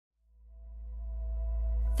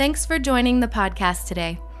Thanks for joining the podcast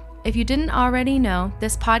today. If you didn't already know,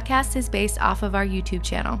 this podcast is based off of our YouTube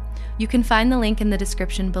channel. You can find the link in the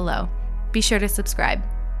description below. Be sure to subscribe.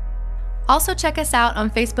 Also check us out on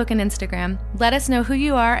Facebook and Instagram. Let us know who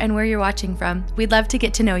you are and where you're watching from. We'd love to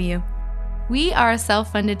get to know you. We are a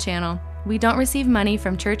self-funded channel. We don't receive money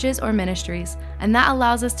from churches or ministries, and that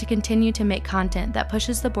allows us to continue to make content that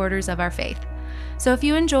pushes the borders of our faith. So if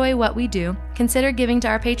you enjoy what we do, consider giving to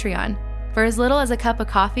our Patreon. For as little as a cup of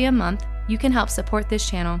coffee a month, you can help support this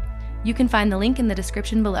channel. You can find the link in the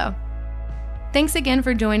description below. Thanks again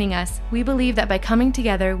for joining us. We believe that by coming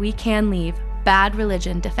together, we can leave bad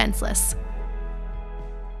religion defenseless.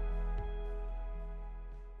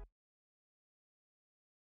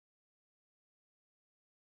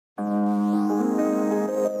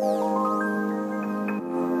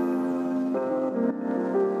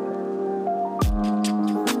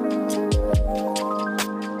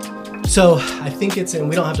 So I think it's in,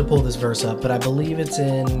 we don't have to pull this verse up, but I believe it's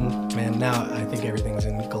in, man, now I think everything's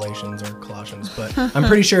in Galatians or Colossians, but I'm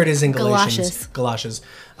pretty sure it is in Galatians.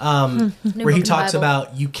 Where he talks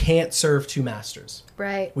about you can't serve two masters.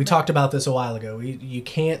 Right. We talked about this a while ago. You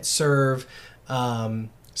can't serve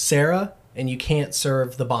Sarah and you can't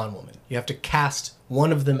serve the bondwoman. You have to cast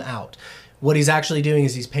one of them out. What he's actually doing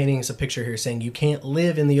is he's painting us a picture here saying you can't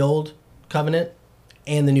live in the old covenant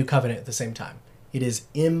and the new covenant at the same time. It is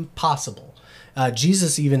impossible.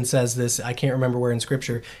 Jesus even says this, I can't remember where in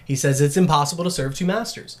Scripture, he says it's impossible to serve two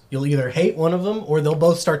masters. You'll either hate one of them or they'll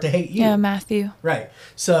both start to hate you. Yeah, Matthew. Right.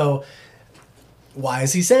 So why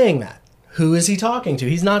is he saying that? Who is he talking to?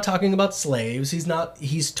 He's not talking about slaves.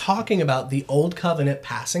 He's talking about the old covenant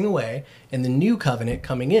passing away and the new covenant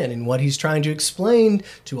coming in. And what he's trying to explain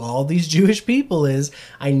to all these Jewish people is,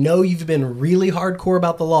 I know you've been really hardcore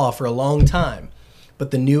about the law for a long time, but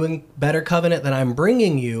the new and better covenant that I'm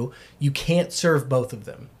bringing you, you can't serve both of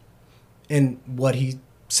them. And what he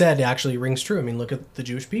said actually rings true. I mean, look at the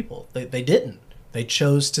Jewish people. They didn't. They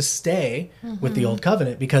chose to stay with the old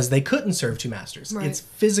covenant because they couldn't serve two masters. Right. It's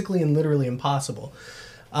physically and literally impossible.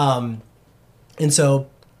 And so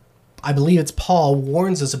I believe it's Paul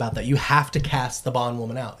warns us about that. You have to cast the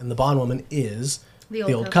bondwoman out. And the bondwoman is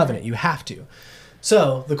the old covenant. You have to.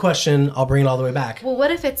 So the question, I'll bring it all the way back. Well,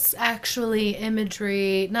 what if it's actually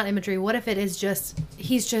not imagery, what if it is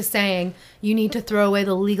he's just saying you need to throw away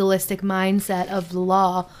the legalistic mindset of the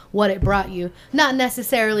law, what it brought you. Not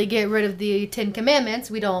necessarily get rid of the 10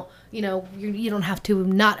 Commandments. We don't, you don't have to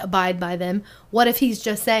not abide by them. What if he's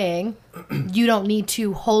just saying you don't need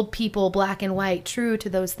to hold people black and white true to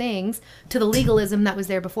those things, to the legalism that was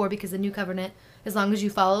there before, because the new covenant, as long as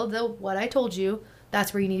you follow what I told you,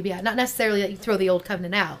 that's where you need to be at. Not necessarily that you throw the old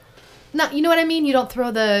covenant out. Not, you know what I mean? You don't throw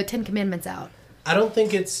the 10 Commandments out. I don't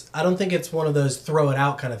think it's one of those throw it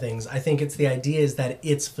out kind of things. I think it's the idea is that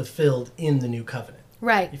it's fulfilled in the new covenant.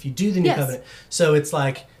 Right. If you do the new covenant. So it's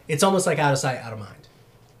almost like out of sight, out of mind.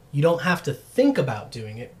 You don't have to think about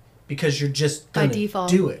doing it because you're just going to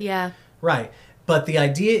do it. Yeah. Right. But the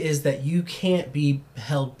idea is that you can't be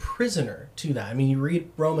held prisoner to that. I mean, you read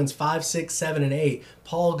Romans 5, 6, 7, and 8.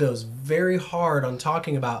 Paul goes very hard on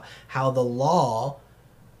talking about how the law,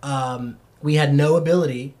 we had no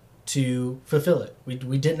ability to fulfill it.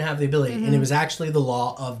 We didn't have the ability. And it was actually the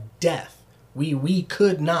law of death. We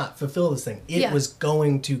could not fulfill this thing. It was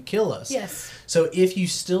going to kill us. Yes. So if you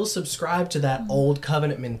still subscribe to that old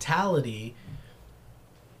covenant mentality,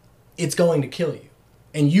 it's going to kill you.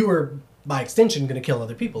 And you are, by extension, going to kill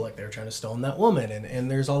other people, like they were trying to stone that woman,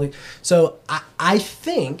 and there's all these. So I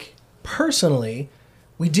think, personally,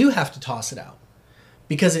 we do have to toss it out.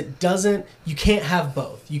 Because you can't have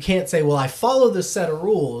both. You can't say, well, I follow this set of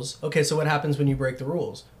rules. Okay, so what happens when you break the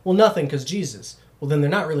rules? Well, nothing, because Jesus. Well, then they're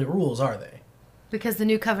not really rules, are they? Because the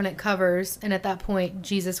new covenant covers, and at that point,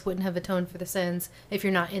 Jesus wouldn't have atoned for the sins if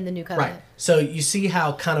you're not in the new covenant. Right. So you see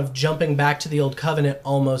how kind of jumping back to the old covenant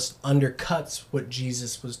almost undercuts what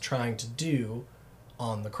Jesus was trying to do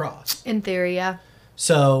on the cross. In theory, yeah.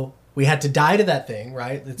 So we had to die to that thing,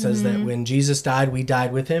 right? It says that when Jesus died, we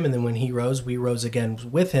died with him, and then when he rose, we rose again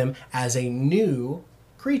with him as a new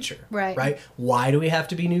creature. Right? Why do we have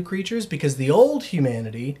to be new creatures? Because the old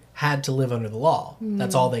humanity had to live under the law.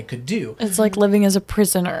 That's all they could do. It's like living as a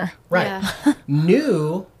prisoner. Right. Yeah.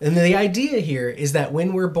 New, and the idea here is that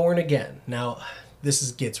when we're born again, now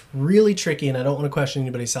this gets really tricky, and I don't want to question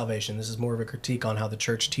anybody's salvation. This is more of a critique on how the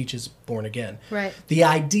church teaches born again. Right. The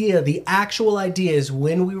actual idea is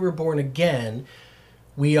when we were born again,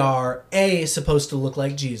 we are, A, supposed to look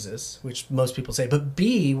like Jesus, which most people say, but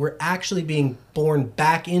B, we're actually being born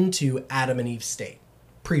back into Adam and Eve's state,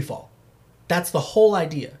 pre-fall. That's the whole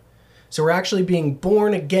idea. So we're actually being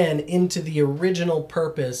born again into the original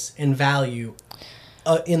purpose and value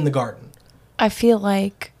in the garden. I feel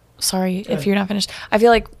like, sorry if you're not finished. I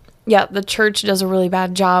feel like, yeah, the church does a really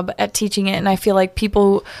bad job at teaching it. And I feel like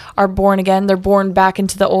people who are born again, they're born back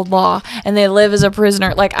into the old law and they live as a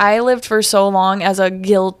prisoner. Like I lived for so long as a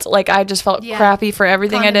guilt. Like I just felt crappy for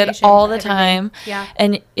everything I did all the time. Yeah.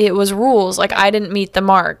 And it was rules. Like I didn't meet the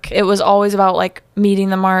mark. It was always about like meeting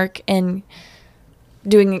the mark and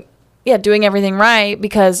doing everything right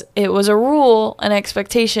because it was a rule, an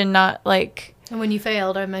expectation, not like... And when you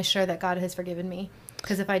failed, I'm sure that God has forgiven me.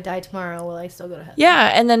 Because if I die tomorrow, will I still go to heaven?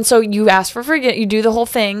 Yeah, and then so you ask for you do the whole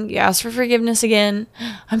thing. You ask for forgiveness again.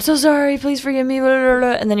 I'm so sorry, please forgive me. Blah, blah,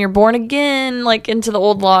 blah. And then you're born again, like into the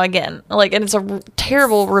old law again. Like, and it's a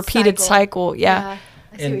terrible repeated cycle. Yeah.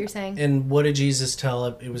 I see what you're saying. And what did Jesus tell?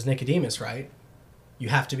 It was Nicodemus, right? You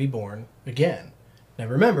have to be born again. Now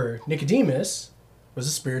remember, Nicodemus was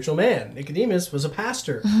a spiritual man. Nicodemus was a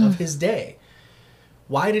pastor of his day.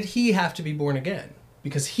 Why did he have to be born again?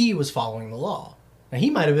 Because he was following the law. Now, he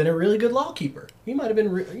might have been a really good lawkeeper. He might have been,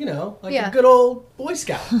 a good old Boy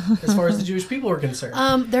Scout as far as the Jewish people were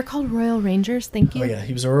concerned. They're called Royal Rangers. Thank you. Oh, yeah,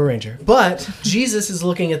 he was a Royal Ranger. But Jesus is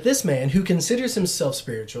looking at this man who considers himself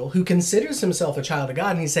spiritual, who considers himself a child of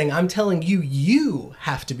God, and he's saying, I'm telling you, you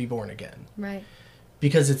have to be born again. Right.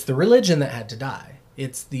 Because it's the religion that had to die.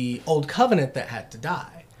 It's the old covenant that had to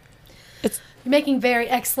die. You're making very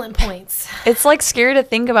excellent points. It's like scary to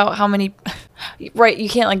think about how many, right, you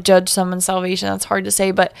can't like judge someone's salvation. That's hard to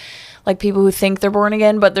say, but like people who think they're born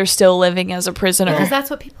again, but they're still living as a prisoner. Because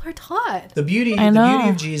that's what people are taught. The beauty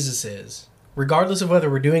of Jesus is, regardless of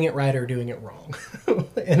whether we're doing it right or doing it wrong,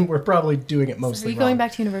 and we're probably doing it mostly Are you wrong. going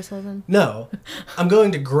back to universalism? No, I'm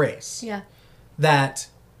going to grace. Yeah. That,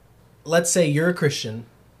 let's say you're a Christian.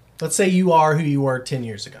 Let's say you are who you were 10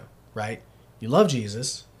 years ago, right? You love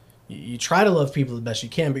Jesus. You try to love people the best you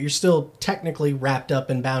can, but you're still technically wrapped up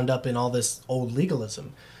and bound up in all this old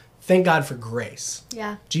legalism. Thank God for grace.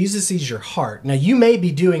 Yeah. Jesus sees your heart. Now, you may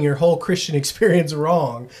be doing your whole Christian experience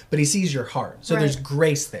wrong, but he sees your heart. So there's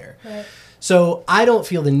grace there. Right. So I don't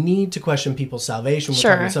feel the need to question people's salvation.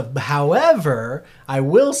 Sure. However, I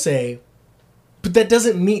will say, but that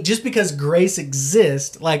doesn't mean, just because grace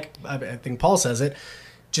exists, like I think Paul says it,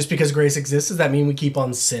 just because grace exists, does that mean we keep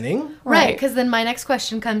on sinning? Right, because then my next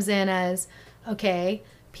question comes in as, okay,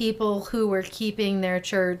 people who were keeping their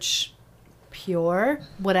church pure,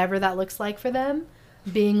 whatever that looks like for them,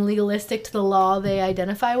 being legalistic to the law they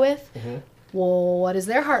identify with, well, what does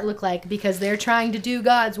their heart look like? Because they're trying to do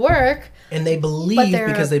God's work. And they believe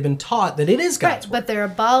because they've been taught that it is God's work. But they're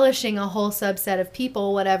abolishing a whole subset of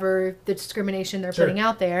people, whatever the discrimination they're putting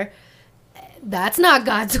out there. That's not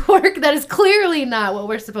God's work. That is clearly not what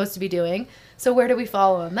we're supposed to be doing. So where do we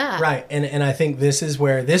follow in that? Right. And I think this is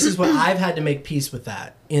what I've had to make peace with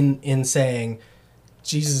that in saying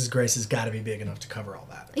Jesus' grace has got to be big enough to cover all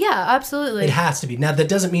that. Yeah, absolutely. It has to be. Now, that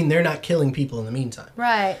doesn't mean they're not killing people in the meantime.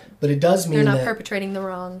 Right. But it does mean they're not that perpetrating the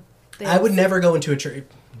wrong things. I would never go into a church.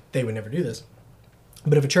 They would never do this.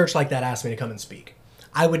 But if a church like that asked me to come and speak,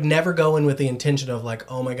 I would never go in with the intention of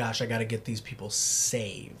like, oh my gosh, I got to get these people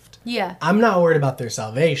saved. Yeah. I'm not worried about their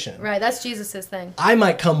salvation. Right, that's Jesus' thing. I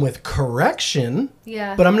might come with correction.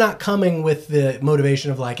 Yeah. But I'm not coming with the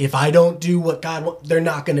motivation of like, if I don't do what God wants, they're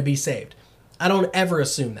not going to be saved. I don't ever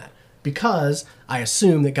assume that, because I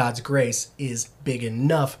assume that God's grace is big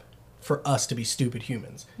enough for us to be stupid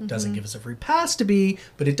humans. It doesn't give us a free pass to be,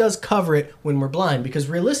 but it does cover it when we're blind, because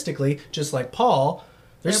realistically, just like Paul,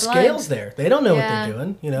 there's scales there. They don't know what they're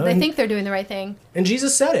doing, They think they're doing the right thing. And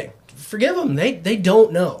Jesus said it. Forgive them. They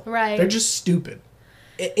don't know. Right. They're just stupid.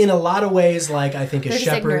 In a lot of ways, like I think a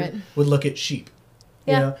shepherd ignorant. would look at sheep.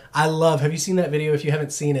 Yeah. You know, have you seen that video? If you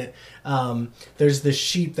haven't seen it, there's this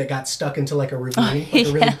sheep that got stuck into like a ravine, like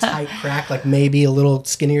a really tight crack, like maybe a little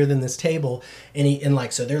skinnier than this table.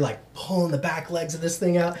 So they're like pulling the back legs of this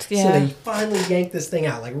thing out. Yeah. So they finally yank this thing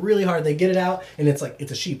out like really hard. They get it out, and it's like,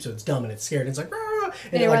 it's a sheep, so it's dumb and it's scared. And it's like, "Rah!"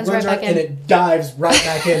 and it like runs right and it dives right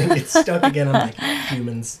back in and gets stuck again. I'm like,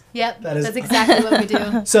 humans. Yep, that's exactly what we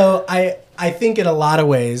do. So I think in a lot of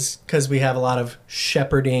ways, because we have a lot of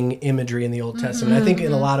shepherding imagery in the Old Testament, I think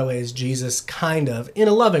in a lot of ways Jesus kind of, in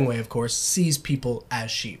a loving way of course, sees people as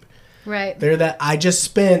sheep. Right. They're that I just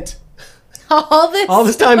spent all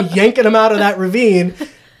this time yanking them out of that ravine,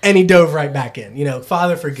 and he dove right back in.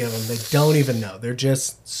 Father, forgive them. They don't even know. They're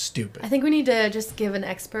just stupid. I think we need to just give an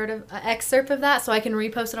excerpt of that so I can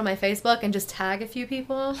repost it on my Facebook and just tag a few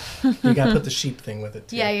people. You got to put the sheep thing with it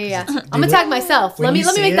too. Yeah. I'm going to tag myself. Let me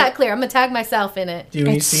make that clear. I'm going to tag myself in it. Dude,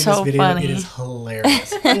 when you see this video, it is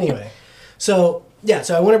hilarious. Anyway, so Yeah,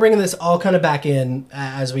 so I want to bring this all kind of back in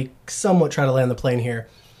as we somewhat try to land the plane here.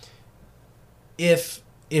 If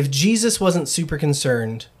Jesus wasn't super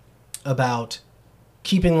concerned about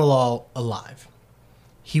keeping the law alive,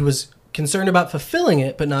 he was concerned about fulfilling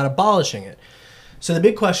it but not abolishing it. So the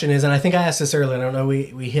big question is, and I think I asked this earlier, and I don't know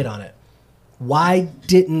we hit on it. Why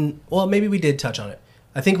didn't, well, maybe we did touch on it.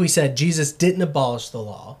 I think we said Jesus didn't abolish the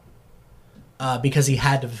law because he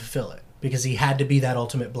had to fulfill it. Because he had to be that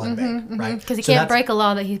ultimate blood bank, right? Because he can't break a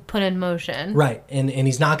law that he put in motion. Right, and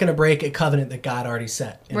he's not going to break a covenant that God already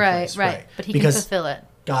set in place. Right. But he because can fulfill it.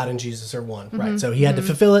 God and Jesus are one, right? So he had to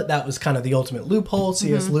fulfill it. That was kind of the ultimate loophole.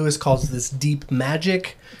 C.S. Lewis calls this deep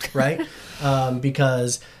magic, right?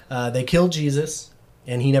 Because they killed Jesus,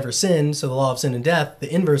 and he never sinned, so the law of sin and death,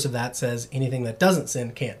 the inverse of that says anything that doesn't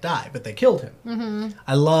sin can't die, but they killed him.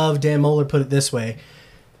 I love Dan Mohler put it this way.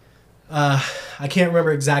 I can't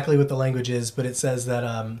remember exactly what the language is, but it says that,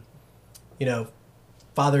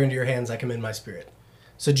 Father, into your hands I commend my spirit.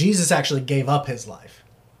 So Jesus actually gave up his life,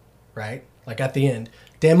 right? Like at the end.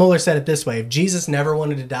 Dan Mohler said it this way: if Jesus never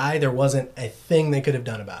wanted to die, there wasn't a thing they could have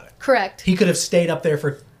done about it. Correct. He could have stayed up there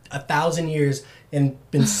for 1,000 years and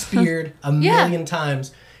been speared a million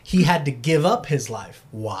times. He had to give up his life.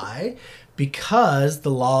 Why? Because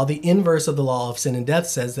the law, the inverse of the law of sin and death,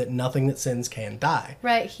 says that nothing that sins can die.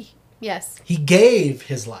 Right. Yes. He gave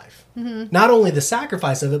his life. Not only the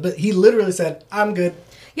sacrifice of it, but he literally said, I'm good.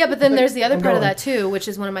 Yeah, but then there's the other I'm part of going. that too, which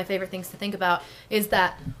is one of my favorite things to think about, is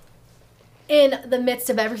that in the midst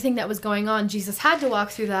of everything that was going on, Jesus had to walk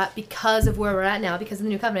through that because of where we're at now, because of the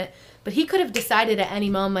new covenant. But he could have decided at any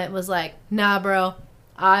moment, was like, nah, bro,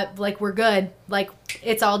 we're good. Like,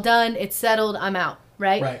 it's all done. It's settled. I'm out.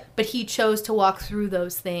 Right? But he chose to walk through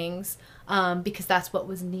those things because that's what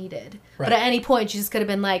was needed. Right. But at any point, Jesus could have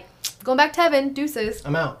been like, going back to heaven, deuces.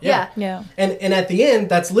 I'm out. Yeah. And at the end,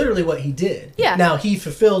 that's literally what he did. Yeah. Now, he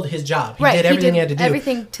fulfilled his job. He did everything he had to do.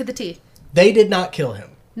 Everything to the T. They did not kill him.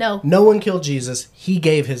 No. No one killed Jesus. He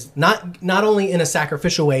gave his, not only in a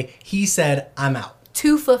sacrificial way, he said, I'm out.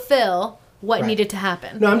 To fulfill what needed to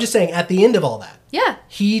happen. No, I'm just saying, at the end of all that. Yeah.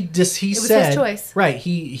 He said. It was his choice. Right.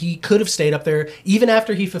 He could have stayed up there, even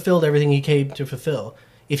after he fulfilled everything he came to fulfill.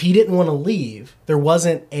 If he didn't want to leave, there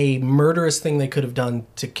wasn't a murderous thing they could have done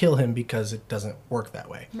to kill him because it doesn't work that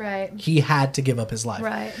way. Right. He had to give up his life.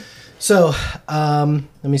 Right. So,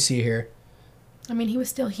 let me see here. I mean, he was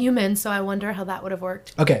still human, so I wonder how that would have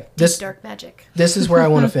worked. Okay. Dark magic. This is where I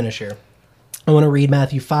want to finish here. I want to read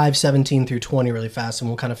Matthew 5:17 through 20 really fast, and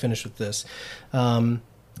we'll kind of finish with this.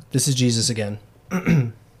 This is Jesus again.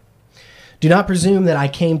 Do not presume that I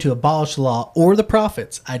came to abolish the law or the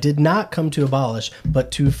prophets. I did not come to abolish, but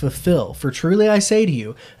to fulfill. For truly I say to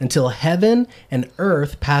you, until heaven and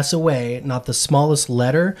earth pass away, not the smallest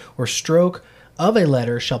letter or stroke of a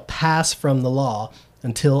letter shall pass from the law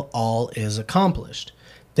until all is accomplished.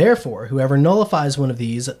 Therefore, whoever nullifies one of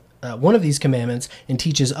these commandments and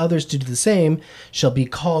teaches others to do the same shall be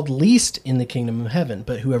called least in the kingdom of heaven.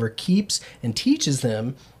 But whoever keeps and teaches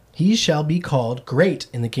them, he shall be called great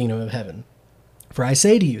in the kingdom of heaven. For I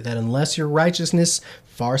say to you that unless your righteousness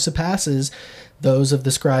far surpasses those of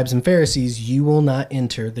the scribes and Pharisees, you will not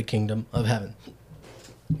enter the kingdom of heaven.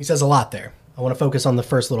 He says a lot there. I want to focus on the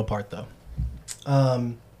first little part, though.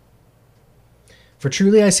 For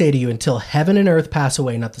truly I say to you, until heaven and earth pass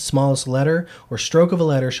away, not the smallest letter or stroke of a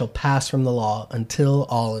letter shall pass from the law until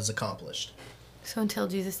all is accomplished. So until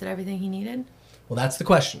Jesus did everything he needed? Well, that's the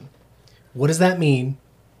question. What does that mean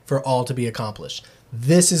for all to be accomplished?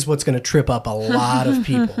 This is what's going to trip up a lot of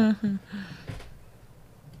people.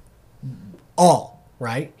 All,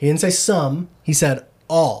 right? He didn't say some. He said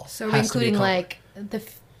all. So we're including like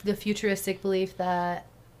the futuristic belief that...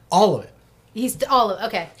 All of it.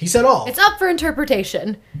 Okay. He said all. It's up for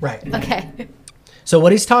interpretation. Right. Okay. So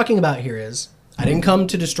what he's talking about here is, I didn't come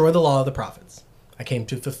to destroy the law of the prophets. I came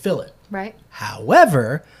to fulfill it. Right.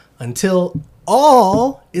 However, until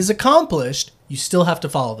all is accomplished, you still have to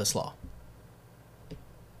follow this law.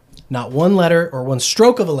 Not one letter or one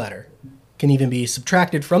stroke of a letter can even be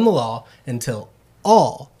subtracted from the law until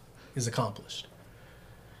all is accomplished.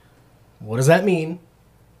 What does that mean?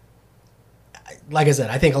 Like I said,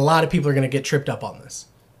 I think a lot of people are going to get tripped up on this.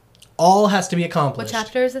 All has to be accomplished. What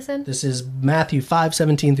chapter is this in? This is Matthew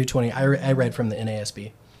 5:17 through 20. I read from the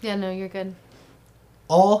NASB. Yeah, no, you're good.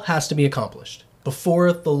 All has to be accomplished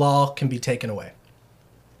before the law can be taken away.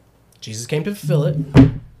 Jesus came to fulfill it.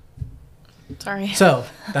 Sorry. So,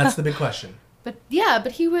 that's the big question. But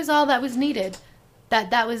he was all that was needed.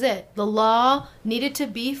 That was it. The law needed to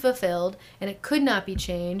be fulfilled, and it could not be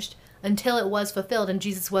changed until it was fulfilled, and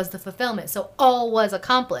Jesus was the fulfillment. So all was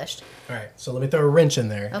accomplished. All right, so let me throw a wrench in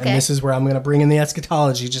there. Okay. And this is where I'm going to bring in the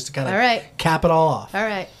eschatology just to kind of All right. cap it all off. All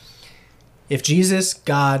right. If Jesus,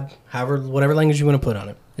 God, whatever language you want to put on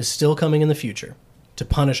it, is still coming in the future to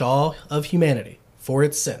punish all of humanity for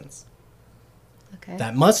its sins, Okay.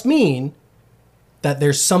 that must mean that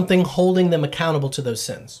there's something holding them accountable to those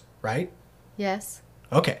sins, right? Yes.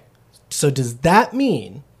 Okay. So does that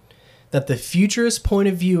mean that the futurist point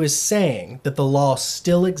of view is saying that the law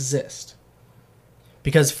still exists?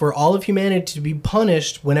 Because for all of humanity to be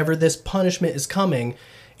punished whenever this punishment is coming,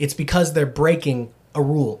 it's because they're breaking a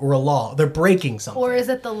rule or a law. They're breaking something. Or is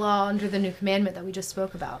it the law under the new commandment that we just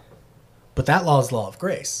spoke about? But that law is the law of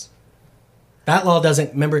grace. That law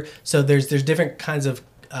doesn't, remember, so there's different kinds of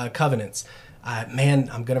covenants. Man,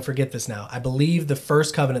 I'm going to forget this now. I believe the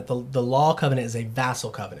first covenant, the law covenant, is a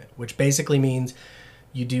vassal covenant, which basically means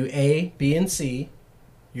you do A, B, and C,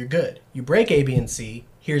 you're good. You break A, B, and C,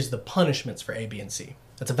 here's the punishments for A, B, and C.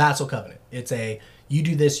 That's a vassal covenant. It's a, you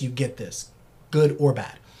do this, you get this, good or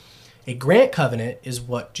bad. A grant covenant is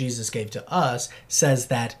what Jesus gave to us, says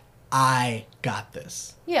that I got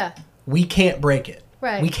this. Yeah. We can't break it.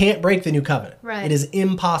 Right. We can't break the new covenant. Right. It is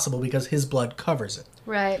impossible because his blood covers it.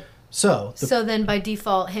 Right. So then by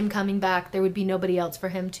default, him coming back, there would be nobody else for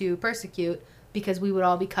him to persecute because we would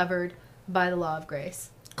all be covered by the law of grace.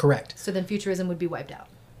 correct. So then futurism would be wiped out.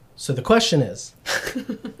 So the question is,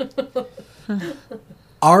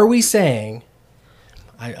 are we saying,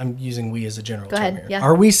 I'm using we as a general Go term ahead, here. yeah.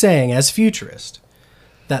 Are we saying as futurist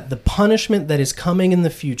that the punishment that is coming in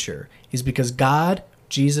the future is because God,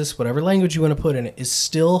 Jesus, whatever language you want to put in it, is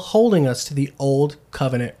still holding us to the old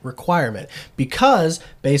covenant requirement? Because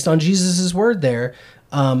based on Jesus' word there,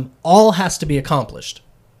 all has to be accomplished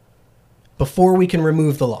before we can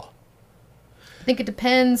remove the law. I think it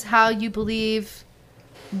depends how you believe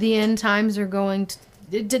the end times are going to...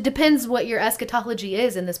 It depends what your eschatology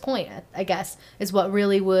is in this point, I guess, is what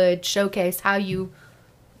really would showcase how you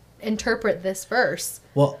interpret this verse.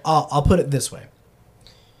 Well, I'll put it this way.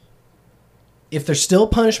 If there's still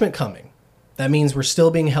punishment coming, that means we're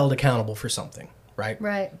still being held accountable for something, right?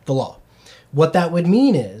 Right. The law. What that would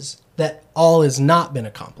mean is that all has not been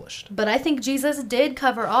accomplished. But I think Jesus did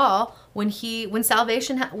cover all when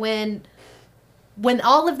salvation, when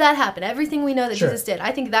all of that happened, everything we know that Sure. Jesus did,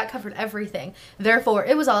 I think that covered everything. Therefore,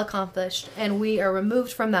 it was all accomplished, and we are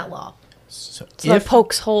removed from that law. So that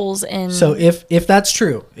pokes holes in. So if that's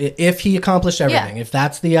true, if he accomplished everything, Yeah. if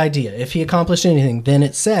that's the idea, if he accomplished anything, then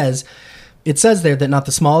it says there that not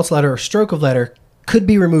the smallest letter or stroke of letter could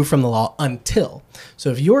be removed from the law until. So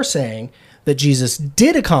if you're saying that Jesus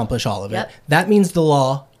did accomplish all of it, Yep. that means the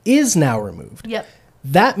law is now removed. Yep.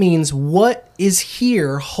 That means what is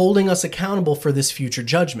here holding us accountable for this future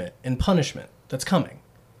judgment and punishment that's coming?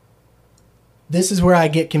 This is where I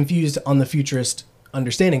get confused on the futurist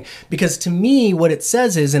understanding, because to me what it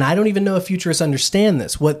says is, and I don't even know if futurists understand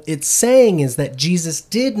this, what it's saying is that Jesus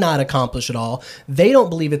did not accomplish it all. They don't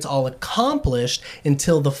believe it's all accomplished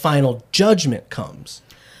until the final judgment comes.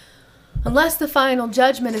 Unless the final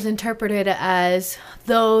judgment is interpreted as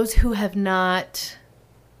those who have not...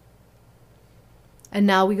 And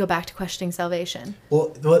now we go back to questioning salvation.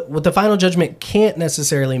 Well, what the final judgment can't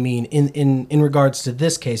necessarily mean in regards to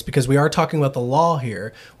this case, because we are talking about the law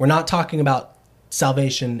here. We're not talking about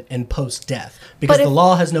salvation and post-death, because the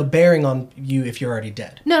law has no bearing on you if you're already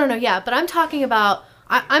dead. No, yeah. But I'm talking about...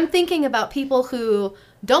 I'm thinking about people who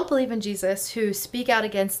don't believe in Jesus, who speak out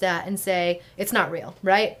against that and say it's not real,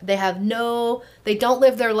 right? They don't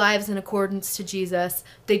live their lives in accordance to Jesus.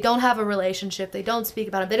 They don't have a relationship. They don't speak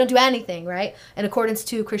about him. They don't do anything, right, in accordance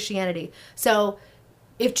to Christianity. So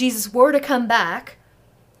if Jesus were to come back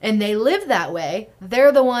and they live that way,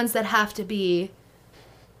 they're the ones that have to be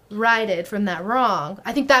righted from that wrong.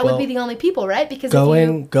 I think that would be the only people, right? Because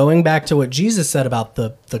going back to what Jesus said about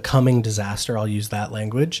the coming disaster, I'll use that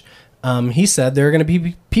language. He said there are going to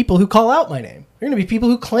be people who call out my name. There are going to be people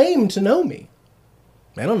who claim to know me.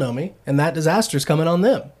 They don't know me, and that disaster is coming on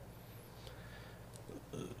them.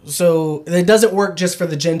 So it doesn't work just for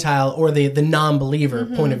the Gentile or the non-believer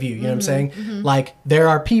point of view. You know what I'm saying? Like, there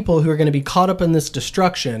are people who are going to be caught up in this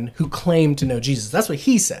destruction who claim to know Jesus. That's what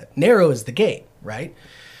he said. Narrow is the gate, right?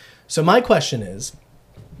 So my question is,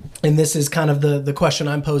 and this is kind of the question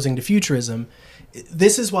I'm posing to futurism,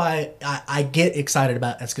 this is why I get excited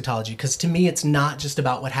about eschatology, because to me it's not just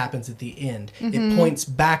about what happens at the end. It points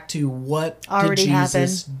back to what already did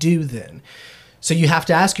Jesus do then. So you have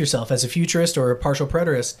to ask yourself, as a futurist or a partial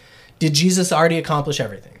preterist, did Jesus already accomplish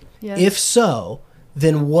everything? Yeah. If so,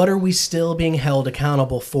 then what are we still being held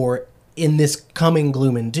accountable for in this coming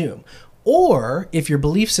gloom and doom? Or if your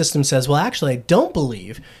belief system says, well, actually, I don't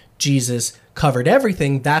believe Jesus covered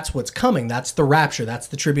everything, that's what's coming. That's the rapture. That's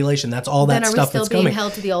the tribulation. That's all that stuff that's coming. Then are we still being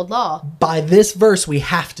held to the old law? By this verse, we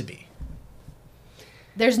have to be.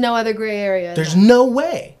 There's no other gray area. There's no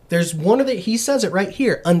way. There's one of the, he says it right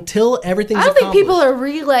here, until everything's accomplished. I don't think people are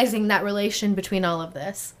realizing that relation between all of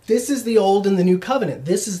this. This is the old and the new covenant.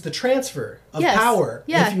 This is the transfer of power,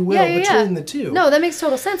 if you will, between the two. No, that makes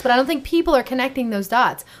total sense, but I don't think people are connecting those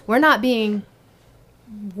dots. We're not being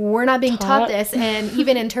taught this, and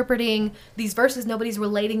even interpreting these verses, nobody's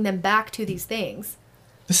relating them back to these things.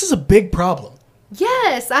 This is a big problem.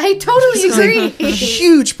 Yes, I totally agree. A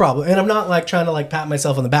huge problem. And I'm not like trying to like pat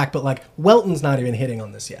myself on the back, but like Welton's not even hitting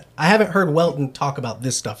on this yet. I haven't heard Welton talk about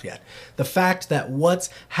this stuff yet. The fact that what's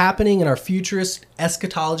happening in our futurist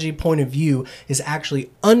eschatology point of view is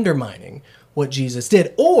actually undermining what Jesus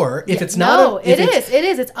did. Or if it's not... No, it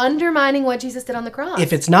is. It's undermining what Jesus did on the cross.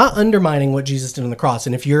 If it's not undermining what Jesus did on the cross,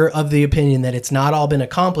 and if you're of the opinion that it's not all been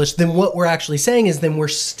accomplished, then what we're actually saying is then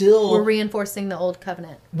we're reinforcing the old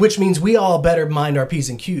covenant. Which means we all better mind our P's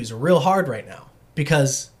and Q's real hard right now.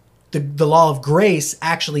 Because the law of grace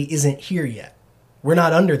actually isn't here yet. We're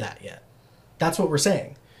not under that yet. That's what we're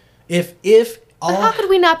saying. But how could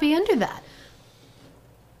we not be under that?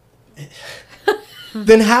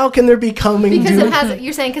 Then how can there be coming? Because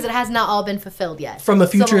you're saying because it has not all been fulfilled yet. From a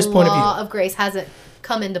futurist point of view. The law of grace hasn't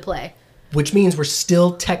come into play. Which means we're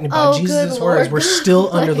still technically, by Jesus' words, we're still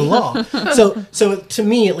under the law. So to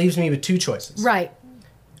me, it leaves me with two choices. Right.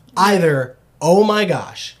 Either, oh my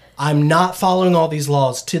gosh, I'm not following all these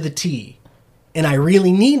laws to the T, and I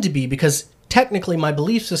really need to be because technically my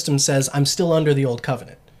belief system says I'm still under the old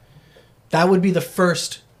covenant. That would be the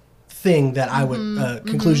first thing that I would,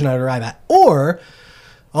 conclusion I would arrive at. Or,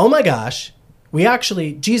 oh my gosh,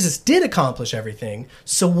 Jesus did accomplish everything.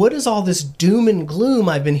 So what is all this doom and gloom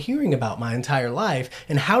I've been hearing about my entire life?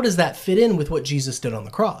 And how does that fit in with what Jesus did on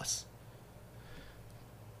the cross?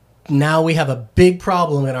 Now we have a big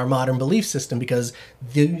problem in our modern belief system because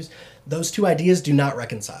those two ideas do not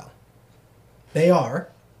reconcile. They are,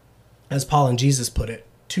 as Paul and Jesus put it,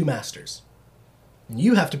 two masters. And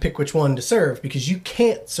you have to pick which one to serve because you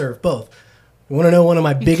can't serve both. You want to know one of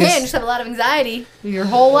my biggest... You can't just have a lot of anxiety your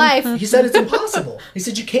whole life. He said it's impossible. He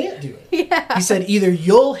said you can't do it. Yeah. He said either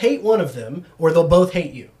you'll hate one of them or they'll both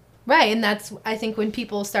hate you. Right, and that's, I think, when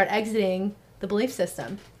people start exiting the belief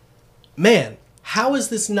system. Man, how is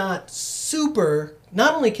this not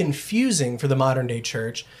only confusing for the modern day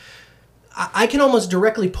church, I can almost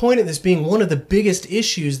directly point at this being one of the biggest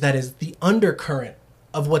issues that is the undercurrent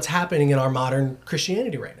of what's happening in our modern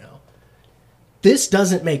Christianity right now. This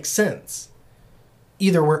doesn't make sense.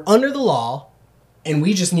 Either we're under the law and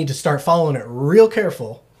we just need to start following it real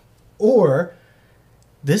careful, or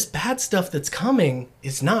this bad stuff that's coming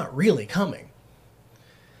is not really coming.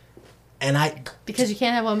 And because you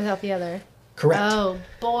can't have one without the other. Correct. Oh,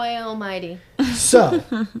 boy almighty. So,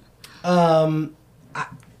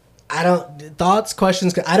 I don't, thoughts,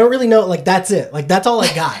 questions, I don't really know, like, that's it. Like, that's all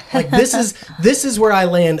I got. Like, this is where I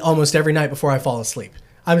land almost every night before I fall asleep.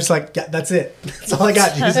 I'm just like, yeah, that's it. That's all I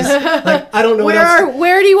got, Jesus. Like, I don't know what else.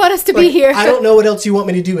 Where do you want us to be here? I don't know what else you want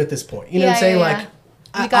me to do at this point. You know what I'm saying? Yeah.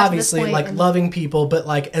 Like, obviously, like, loving people, but,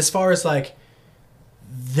 like, as far as, like,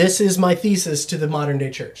 this is my thesis to the modern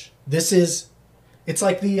day church. It's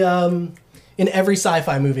like the, in every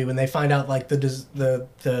sci-fi movie when they find out like there's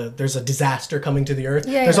a disaster coming to the earth,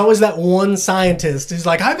 there's always that one scientist who's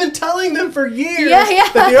like, I've been telling them for years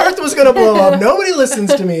that the earth was going to blow up. Nobody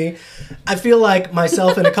listens to me. I feel like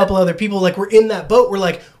myself and a couple other people, like, we're in that boat. We're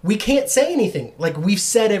like, we can't say anything. Like, we've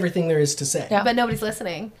said everything there is to say. Yeah. But nobody's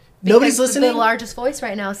listening. Nobody's listening. The largest voice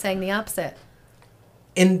right now is saying the opposite.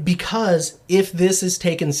 And because if this is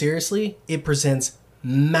taken seriously, it presents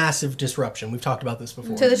massive disruption. We've talked about this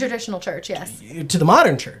before. To the traditional church, yes. To the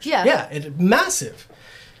modern church. Yeah. Yeah, massive.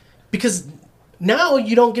 Because now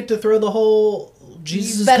you don't get to throw the whole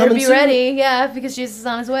Jesus is coming soon. You better be ready, yeah, because Jesus is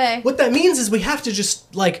on his way. What that means is we have to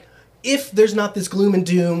just, like, if there's not this gloom and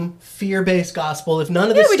doom, fear-based gospel, if none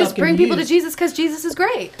of this stuff can be used... we just bring people to Jesus because Jesus is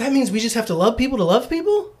great. That means we just have to love people to love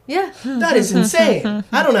people? Yeah. That is insane.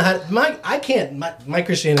 I don't know how... My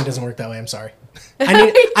Christianity doesn't work that way, I'm sorry.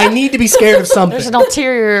 I need to be scared of something. There's an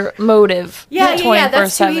ulterior motive. Yeah,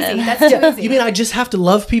 that's too easy. That's too easy. You mean I just have to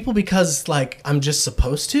love people because, like, I'm just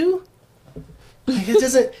supposed to? Like,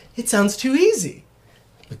 it sounds too easy.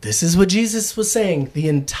 But this is what Jesus was saying the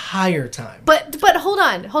entire time. But hold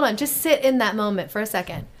on. Just sit in that moment for a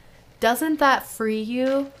second. Doesn't that free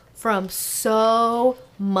you from so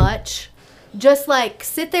much? Just, like,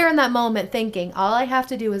 sit there in that moment thinking, all I have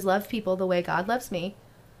to do is love people the way God loves me.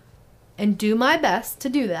 and do my best to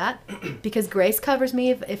do that because grace covers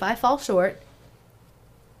me if I fall short.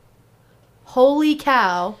 Holy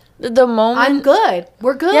cow. The moment I'm good.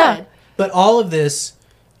 We're good. Yeah. But all of this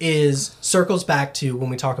circles back to when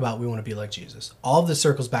we talk about we want to be like Jesus. All of this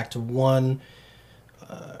circles back to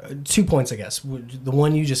 2 points, I guess. The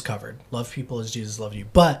one you just covered. Love people as Jesus loved you.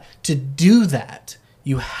 But to do that,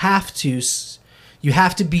 you have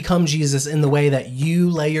to become Jesus in the way that you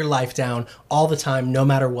lay your life down all the time, no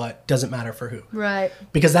matter what, doesn't matter for who. Right.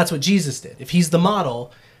 Because that's what Jesus did. If he's the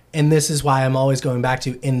model, and this is why I'm always going back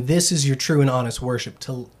to, and this is your true and honest worship,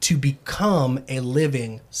 to become a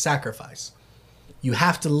living sacrifice. You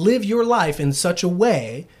have to live your life in such a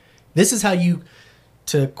way. This is how you,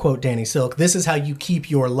 to quote Danny Silk, this is how you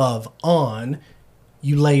keep your love on.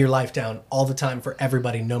 You lay your life down all the time for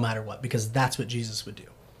everybody, no matter what, because that's what Jesus would do.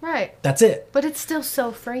 Right. That's it. But it's still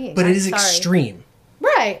so freeing. But it I'm is sorry. extreme.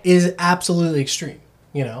 Right. It is absolutely extreme.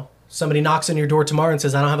 You know, somebody knocks on your door tomorrow and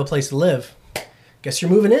says, I don't have a place to live. Guess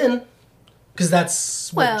you're moving in. Because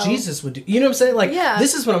that's what Jesus would do. You know what I'm saying? Like, yeah.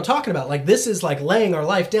 This is what I'm talking about. Like, this is like laying our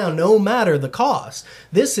life down no matter the cost.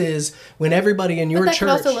 This is when everybody in your but that church... could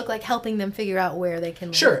also look like helping them figure out where they can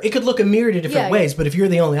live. Sure, it could look a myriad of different ways, but if you're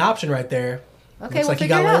the only option right there, okay,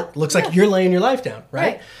 looks like you're laying your life down,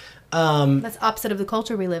 right? That's opposite of the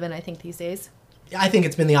culture we live in, I think, these days. I think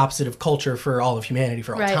it's been the opposite of culture for all of humanity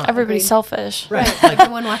for all time. Everybody's selfish. Right. Like,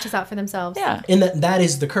 everyone watches out for themselves. Yeah. And that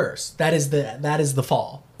is the curse. That is the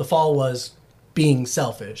fall. The fall was being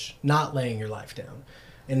selfish, not laying your life down.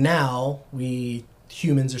 And now we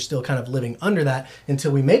humans are still kind of living under that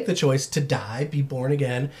until we make the choice to die, be born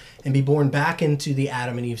again, and be born back into the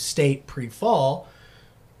Adam and Eve state pre-fall,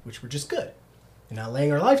 which were just good. And now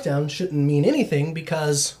laying our life down shouldn't mean anything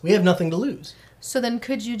because we have nothing to lose. So then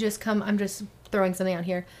could you just I'm just throwing something out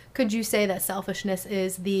here. Could you say that selfishness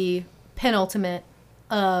is the penultimate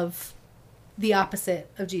of the opposite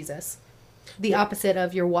of Jesus? The opposite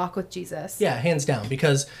of your walk with Jesus? Yeah, hands down.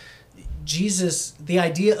 Because Jesus, the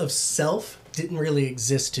idea of self didn't really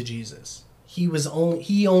exist to Jesus. He was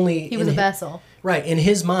a vessel. Right. In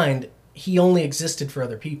his mind, he only existed for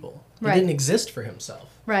other people. He Right. didn't exist for himself.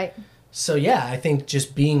 Right. So yeah, I think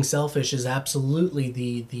just being selfish is absolutely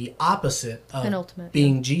the opposite of Penultimate,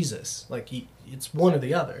 being Jesus. Like, it's one or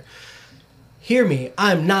the other. Hear me,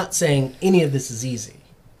 I'm not saying any of this is easy.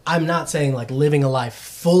 I'm not saying like living a life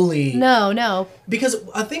fully. No. Because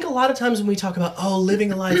I think a lot of times when we talk about,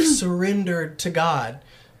 living a life surrendered to God,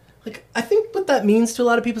 like, I think what that means to a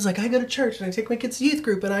lot of people is like, I go to church and I take my kids to youth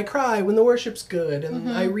group and I cry when the worship's good and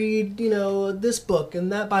I read, this book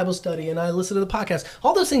and that Bible study and I listen to the podcast.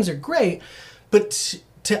 All those things are great, but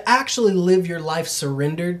to actually live your life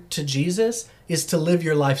surrendered to Jesus is to live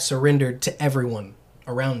your life surrendered to everyone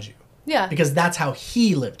around you. Yeah. Because that's how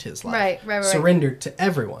he lived his life. Right. Surrendered to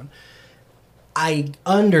everyone. I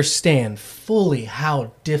understand fully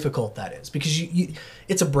how difficult that is because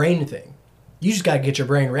it's a brain thing. You just got to get your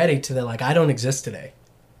brain ready to I don't exist today.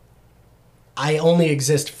 I only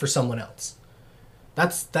exist for someone else.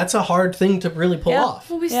 That's a hard thing to really pull off.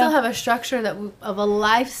 Well, we still have a structure of a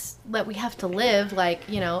life that we have to live. Like,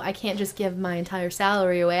 I can't just give my entire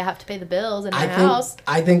salary away. I have to pay the bills and my house.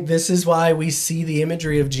 I think this is why we see the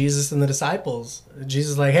imagery of Jesus and the disciples.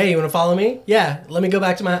 Jesus is like, hey, you want to follow me? Yeah, let me go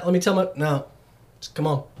back to let me tell no, just come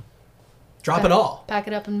on. Drop it all. Pack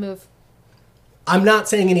it up and move. I'm not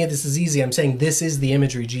saying any of this is easy. I'm saying this is the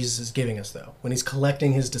imagery Jesus is giving us, though. When he's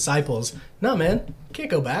collecting his disciples, no, man, you can't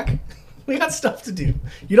go back. We got stuff to do.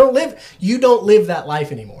 You don't live that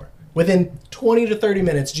life anymore. Within 20 to 30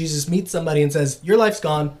 minutes, Jesus meets somebody and says, your life's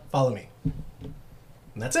gone, follow me. And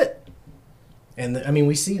that's it. And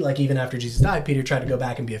we see, even after Jesus died, Peter tried to go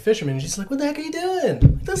back and be a fisherman. And Jesus like, what the heck are you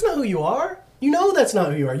doing? That's not who you are. You know that's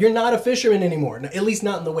not who you are. You're not a fisherman anymore. At least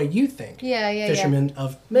not in the way you think. Yeah. Fisherman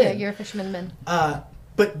of men. Yeah, you're a fisherman of men.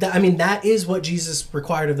 But that is what Jesus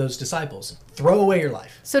required of those disciples. Throw away your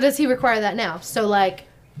life. So does he require that now? So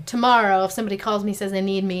tomorrow, if somebody calls me, says they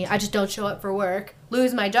need me, I just don't show up for work,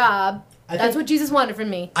 lose my job. That's what Jesus wanted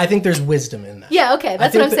from me. I think there's wisdom in that. Yeah, okay,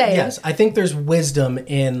 that's what I'm saying. Yes, I think there's wisdom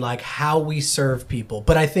in how we serve people.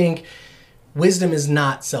 But I think wisdom is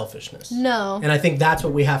not selfishness. No. And I think that's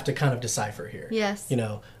what we have to kind of decipher here. Yes.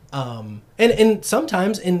 And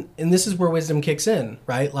sometimes, and this is where wisdom kicks in,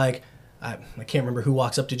 right? I can't remember who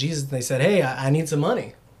walks up to Jesus and they said, hey, I need some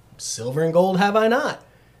money. Silver and gold have I not.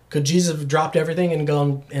 Could Jesus have dropped everything and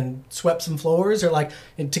gone and swept some floors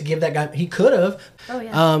and to give that guy? He could have. Oh,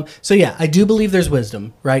 yeah. So, yeah, I do believe there's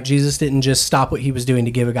wisdom, right? Jesus didn't just stop what he was doing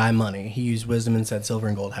to give a guy money. He used wisdom and said, silver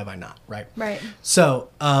and gold have I not, right? Right. So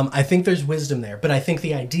I think there's wisdom there. But I think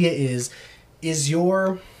the idea is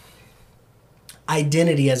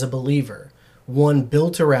identity as a believer, one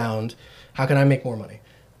built around how can I make more money?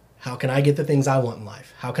 How can I get the things I want in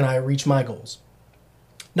life? How can I reach my goals?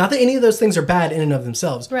 Not that any of those things are bad in and of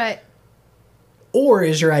themselves. Right. Or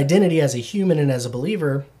is your identity as a human and as a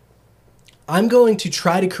believer, I'm going to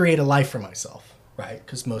try to create a life for myself, right?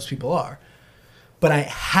 Because most people are. But I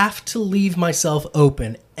have to leave myself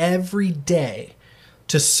open every day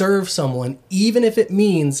to serve someone, even if it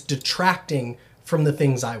means detracting from the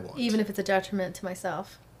things I want. Even if it's a detriment to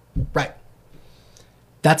myself. Right.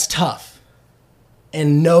 That's tough.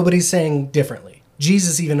 And nobody's saying differently.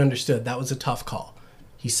 Jesus even understood that was a tough call.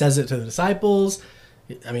 He says it to the disciples.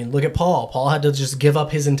 I mean, look at Paul. Paul had to just give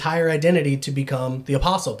up his entire identity to become the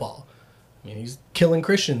Apostle Paul. I mean, he's killing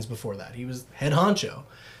Christians before that. He was head honcho.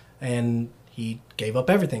 And he gave up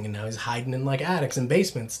everything, and now he's hiding in like attics and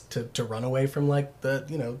basements to run away from like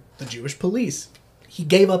the Jewish police. He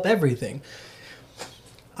gave up everything.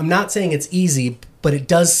 I'm not saying it's easy, but it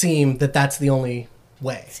does seem that that's the only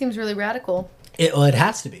way. Seems really radical. It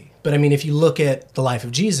has to be. But I mean, if you look at the life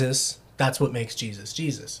of Jesus, that's what makes Jesus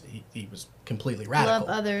Jesus. He was completely radical. Love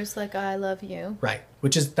others like I love you. Right.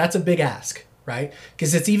 That's a big ask, right?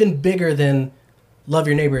 Because it's even bigger than love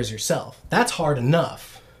your neighbor as yourself. That's hard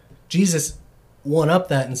enough. Jesus one-upped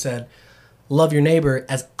that and said, love your neighbor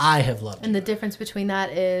as I have loved you. And the difference between that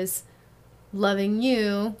is loving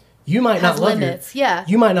you. You might not love limits. Yeah.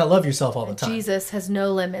 You might not love yourself all the time. Jesus has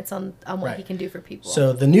no limits on what Right. he can do for people.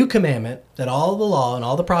 So the new commandment that all the law and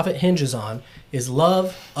all the prophet hinges on is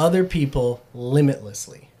love other people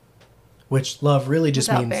limitlessly. Which love really just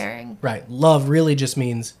Without means bearing. Right. Love really just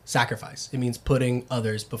means sacrifice. It means putting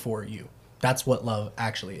others before you. That's what love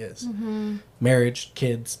actually is. Mm-hmm. Marriage,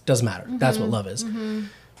 kids, doesn't matter. Mm-hmm. That's what love is. Mm-hmm.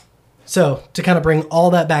 So to kind of bring all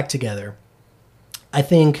that back together, I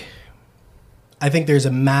think there's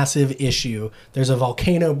a massive issue. There's a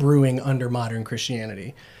volcano brewing under modern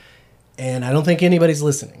Christianity. And I don't think anybody's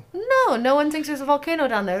listening. No one thinks there's a volcano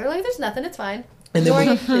down there. They're like, there's nothing, it's fine. And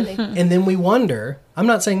then we wonder, I'm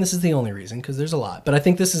not saying this is the only reason, because there's a lot, but I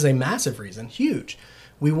think this is a massive reason, huge.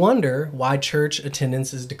 We wonder why church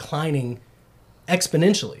attendance is declining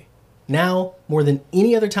exponentially. Now, more than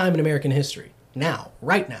any other time in American history. Now,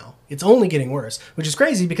 right now. It's only getting worse, which is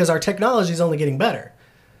crazy because our technology is only getting better.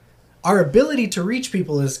 Our ability to reach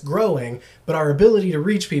people is growing, but our ability to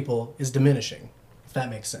reach people is diminishing, if that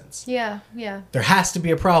makes sense. Yeah. There has to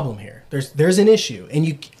be a problem here. There's an issue,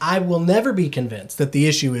 and I will never be convinced that the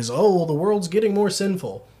issue is, the world's getting more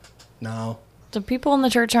sinful. No. The people in the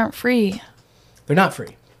church aren't free. They're not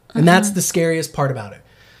free. And that's the scariest part about it.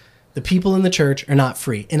 The people in the church are not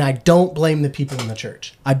free. And I don't blame the people in the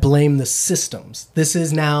church. I blame the systems. This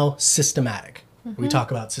is now systematic. We talk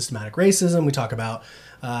about systematic racism. We talk about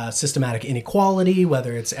systematic inequality,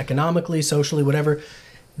 whether it's economically, socially, whatever.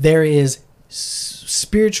 There is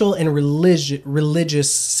spiritual and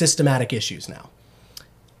religious systematic issues now.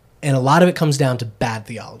 And a lot of it comes down to bad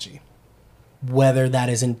theology. Whether that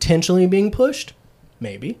is intentionally being pushed,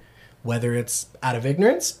 maybe. Whether it's out of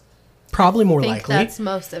ignorance, probably more likely. That's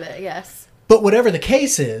most of it, yes. But whatever the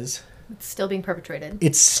case is, It's still being perpetrated.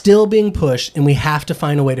 it's still being pushed, and we have to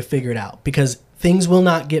find a way to figure it out because things will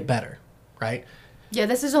not get better, right? Yeah,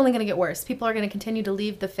 this is only going to get worse. People are going to continue to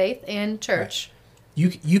leave the faith and church.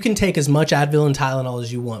 You can take as much Advil and Tylenol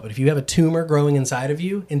as you want, but if you have a tumor growing inside of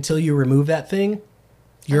you, until you remove that thing,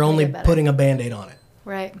 you're only putting a Band-Aid on it.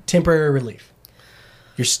 Right. Temporary relief.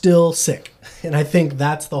 You're still sick. And I think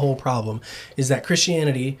that's the whole problem, is that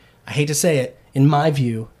Christianity, I hate to say it, in my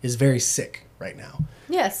view, is very sick right now.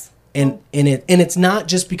 Yes. And it's not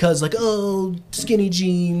just because skinny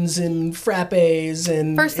jeans and frappes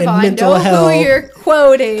and First of and all, mental I know health. who you're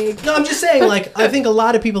quoting. No, I'm just saying, I think a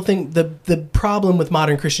lot of people think the problem with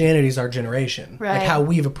modern Christianity is our generation. Right. Like how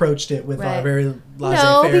we've approached it with our very No,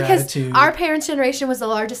 laissez-faire because attitude. our parents' generation was the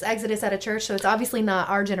largest exodus out of church, so it's obviously not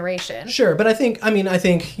our generation. Sure, but I think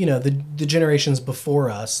the generations before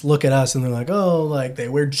us look at us and they're like, they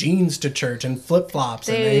wear jeans to church and flip-flops.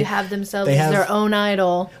 They and have themselves as their own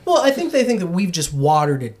idol. Well, I think they think that we've just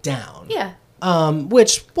watered it down. Yeah.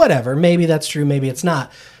 Which, whatever, maybe that's true, maybe it's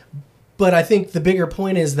not. But I think the bigger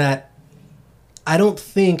point is that I don't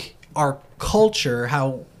think our culture,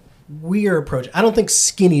 how we are approaching, I don't think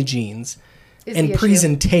skinny jeans and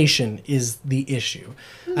presentation is the issue.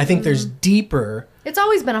 Mm-hmm. I think there's deeper... It's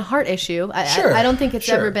always been a heart issue. I don't think it's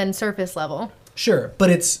ever been surface level. Sure,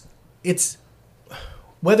 but it's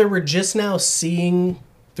whether we're just now seeing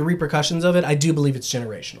the repercussions of it, I do believe it's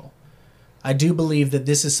generational. I do believe that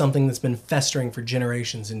this is something that's been festering for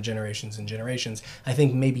generations and generations and generations. I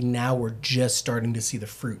think maybe now we're just starting to see the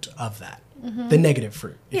fruit of that. Mm-hmm. The negative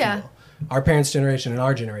fruit, if you will. our parents' generation and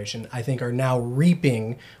our generation, I think, are now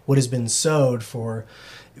reaping what has been sowed for,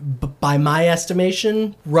 by my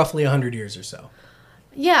estimation, roughly 100 years or so.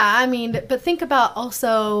 Yeah, I mean, but think about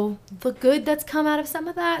also the good that's come out of some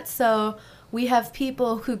of that. So we have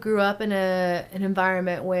people who grew up in an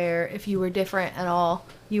environment where if you were different at all,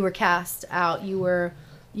 you were cast out. You were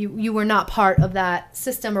not part of that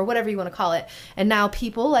system or whatever you want to call it. And now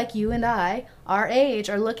people like you and I, our age,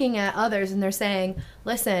 are looking at others and they're saying,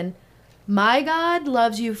 listen, my God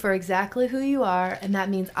loves you for exactly who you are, and that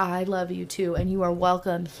means I love you too, and you are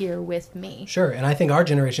welcome here with me. Sure, and I think our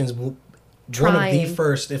generation is one of the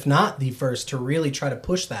first, if not the first, to really try to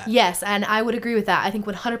push that. Yes, and I would agree with that. I think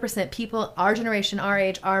 100% people, our generation, our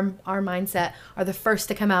age, our mindset, are the first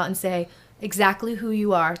to come out and say, exactly who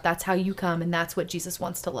you are, that's how you come, and that's what Jesus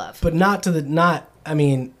wants to love. But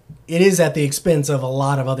it is at the expense of a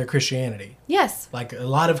lot of other Christianity. Yes. Like, a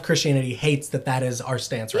lot of Christianity hates that is our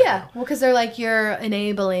stance right now. Yeah, well, because they're like, you're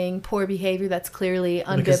enabling poor behavior that's clearly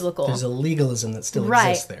unbiblical. Because there's a legalism that still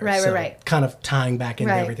exists there. Right. Kind of tying back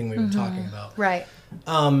into everything we've been talking about. Right.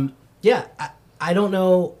 Yeah, I don't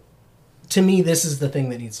know. To me, this is the thing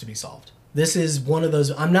that needs to be solved. This is one of those,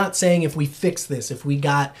 I'm not saying if we fix this, if we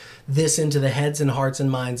got this into the heads and hearts and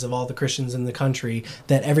minds of all the Christians in the country,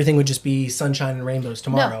 that everything would just be sunshine and rainbows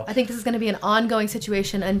tomorrow. No, I think this is going to be an ongoing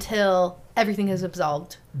situation until everything is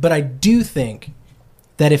absolved. But I do think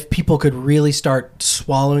that if people could really start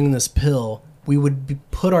swallowing this pill, we would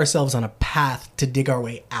put ourselves on a path to dig our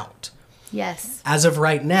way out. Yes. As of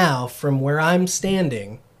right now, from where I'm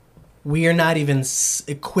standing, we are not even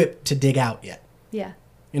equipped to dig out yet. Yeah.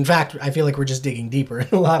 In fact, I feel like we're just digging deeper in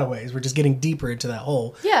a lot of ways. We're just getting deeper into that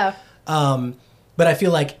hole. Yeah. But I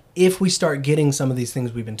feel like if we start getting some of these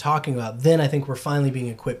things we've been talking about, then I think we're finally being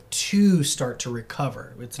equipped to start to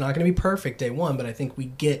recover. It's not going to be perfect day one, but I think we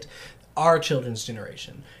get our children's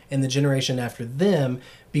generation and the generation after them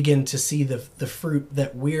begin to see the fruit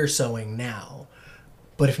that we're sowing now.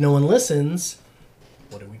 But if no one listens,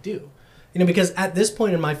 what do we do? Because at this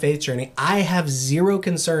point in my faith journey, I have zero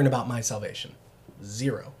concern about my salvation.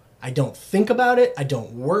 Zero. I don't think about it. I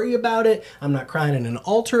don't worry about it. I'm not crying in an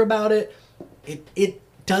altar about it. It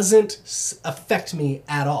doesn't affect me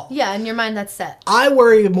at all. Yeah, in your mind, that's set. I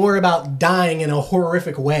worry more about dying in a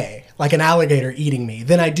horrific way, like an alligator eating me,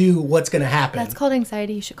 than I do what's going to happen. That's called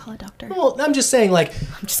anxiety. You should call a doctor. Well, I'm just saying, like...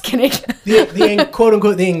 I'm just kidding. the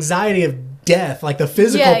quote-unquote, the anxiety of death, like the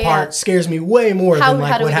physical part scares me way more than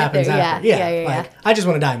like what happens after. Yeah. I just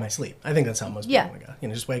want to die in my sleep. I think that's how most people want to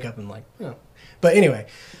go. Just wake up and like, But anyway,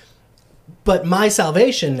 but my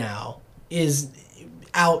salvation now is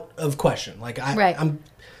out of question. Like I'm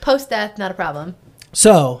post-death, not a problem.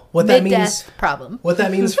 So what that means, mid-death problem. What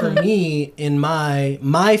that means for me in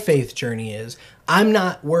my faith journey is I'm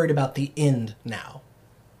not worried about the end now.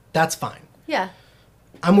 That's fine. Yeah.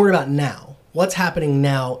 I'm worried about now. What's happening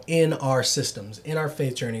now in our systems, in our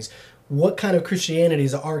faith journeys? What kind of Christianity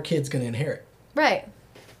is our kids going to inherit? Right.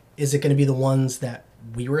 Is it going to be the ones that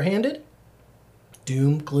we were handed?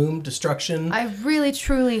 Doom, gloom, destruction? I really,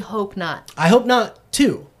 truly hope not. I hope not,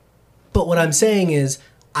 too. But what I'm saying is,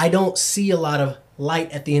 I don't see a lot of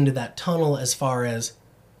light at the end of that tunnel as far as,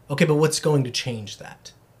 okay, but what's going to change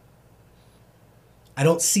that? I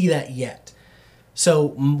don't see that yet. So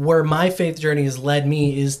where my faith journey has led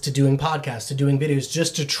me is to doing podcasts, to doing videos,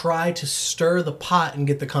 just to try to stir the pot and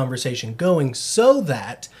get the conversation going so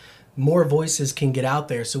that more voices can get out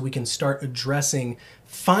there so we can start addressing,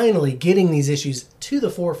 finally getting these issues to the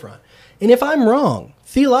forefront. And if I'm wrong,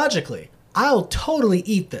 theologically, I'll totally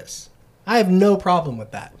eat this. I have no problem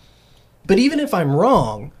with that. But even if I'm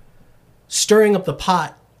wrong, stirring up the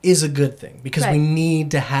pot is a good thing because we need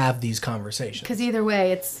to have these conversations. Because either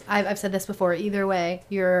way, I've said this before, either way,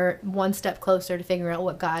 you're one step closer to figuring out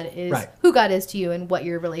what God is, who God is to you, and what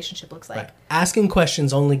your relationship looks like. Right. Asking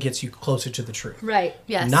questions only gets you closer to the truth. Right,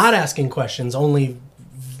 yes. Not asking questions only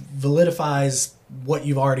validifies what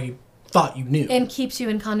you've already thought you knew. And keeps you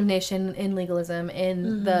in condemnation, in legalism,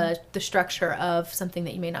 in the structure of something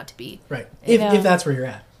that you may not be. Right, if that's where you're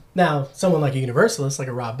at. Now, someone like a universalist, like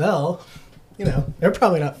a Rob Bell, they're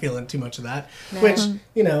probably not feeling too much of that. No. Which,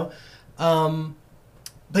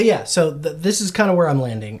 but yeah, so this is kind of where I'm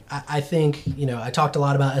landing. I think, I talked a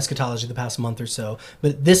lot about eschatology the past month or so,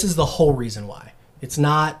 but this is the whole reason why. It's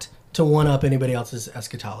not to one-up anybody else's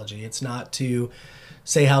eschatology. It's not to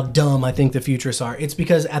say how dumb I think the futurists are. It's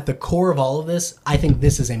because at the core of all of this, I think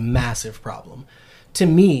this is a massive problem. To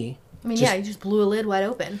me... you just blew a lid wide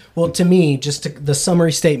open. Well, to me, the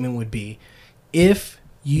summary statement would be, if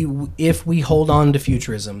we hold on to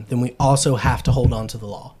futurism, then we also have to hold on to the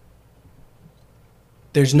law.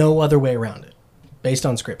 There's no other way around it, based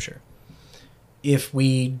on Scripture. if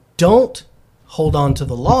we don't hold on to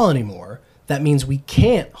the law anymore, that means we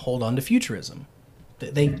can't hold on to futurism.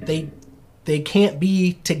 They can't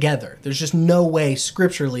be together. There's just no way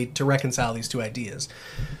scripturally to reconcile these two ideas.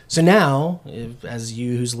 So now, as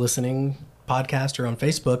you who's listening, podcast or on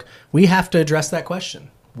Facebook, we have to address that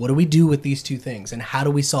question. What do we do with these two things? And how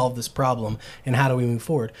do we solve this problem? And how do we move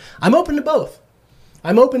forward? I'm open to both.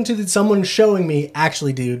 I'm open to someone showing me,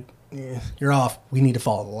 actually, dude, you're off. We need to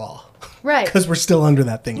follow the law. Right. Because we're still under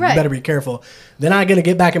that thing. Right. You better be careful. Then I'm going to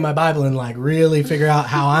get back in my Bible and like really figure out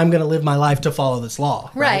how I'm going to live my life to follow this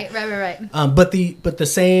law. Right. But the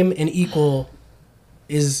same and equal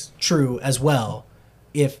is true as well.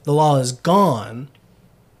 If the law is gone,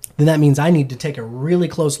 then that means I need to take a really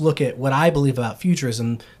close look at what I believe about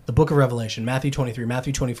futurism, the book of Revelation, Matthew 23,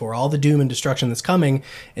 Matthew 24, all the doom and destruction that's coming,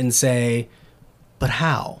 and say, but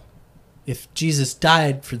how? If Jesus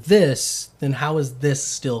died for this, then how is this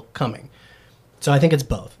still coming? So I think it's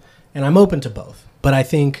both. And I'm open to both. But I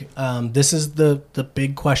think this is the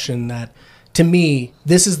big question that, to me,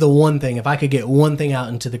 this is the one thing. If I could get one thing out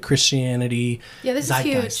into the Christianity this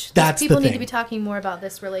zeitgeist, is huge. That's people the need thing. to be talking more about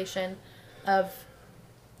this relation of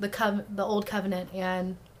the old covenant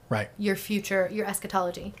and Right. your future, your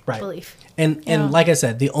eschatology belief. And like I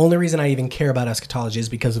said, the only reason I even care about eschatology is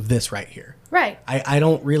because of this right here. Right. I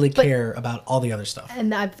don't really care about all the other stuff.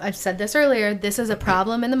 And I've said this earlier, this is a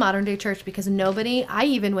problem in the modern day church because I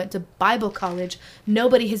even went to Bible college,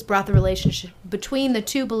 nobody has brought the relationship between the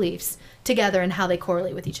two beliefs together and how they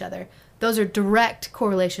correlate with each other. Those are direct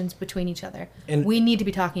correlations between each other. And we need to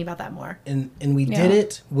be talking about that more. And we did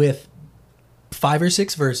it with 5 or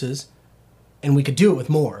 6 verses, and we could do it with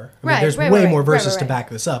more. I mean, there's way more verses to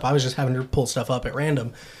back this up. I was just having to pull stuff up at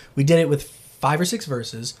random. We did it with 5 or 6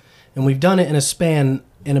 verses, and we've done it in a span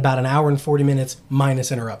in about an hour and 40 minutes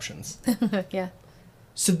minus interruptions. Yeah.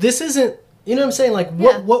 So this isn't, you know what I'm saying? Like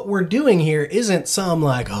what we're doing here isn't some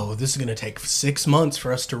like, oh, this is going to take 6 months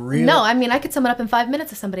for us to really. No, I mean, I could sum it up in 5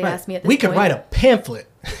 minutes if somebody asked me at this We point. could write a pamphlet.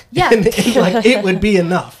 Yeah. and like it would be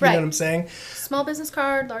enough. You know what I'm saying? Small business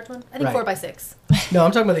card, large one. I think 4x6. No,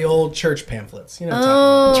 I'm talking about the old church pamphlets. You know what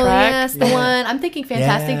I'm talking about. Yes, the one. I'm thinking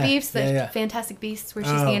Fantastic Beasts. Fantastic Beasts where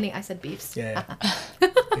she's standing. I said beefs. Yeah.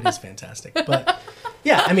 It is fantastic. But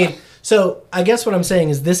yeah, I mean, so I guess what I'm saying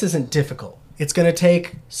is this isn't difficult. It's going to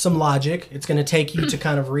take some logic. It's going to take you to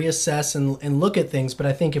kind of reassess and look at things. But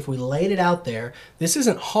I think if we laid it out there, this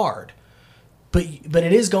isn't hard. But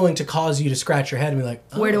it is going to cause you to scratch your head and be like,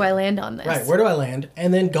 where do I land on this? Right, where do I land?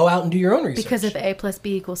 And then go out and do your own research. Because if A plus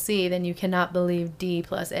B equals C, then you cannot believe D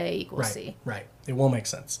plus A equals C. Right. It won't make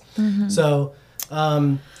sense. Mm-hmm. So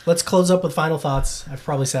let's close up with final thoughts. I've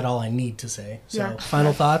probably said all I need to say. So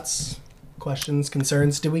final thoughts, questions,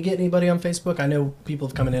 concerns. Did we get anybody on Facebook? I know people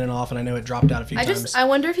have come in and off, and I know it dropped out a few times. I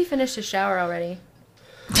wonder if he finished his shower already.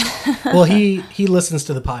 Well, he listens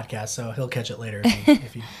to the podcast, so he'll catch it later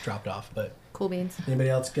if he dropped off. But cool beans. Anybody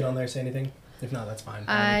else get on there, say anything? If not, that's fine.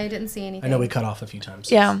 I didn't see anything. I know we cut off a few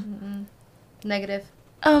times. Yeah. Negative.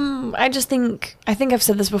 I think I've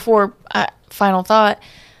said this before. Final thought.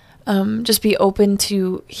 Just be open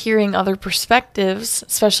to hearing other perspectives,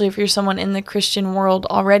 especially if you're someone in the Christian world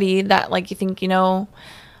already that like you think you know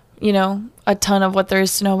a ton of what there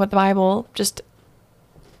is to know about the Bible. Just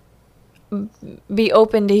be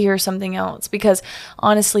open to hear something else, because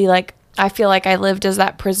honestly, like I feel like I lived as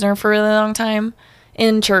that prisoner for a really long time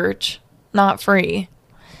in church, not free.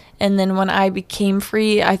 And then when I became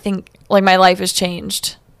free, I think like my life has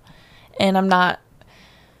changed, and I'm not,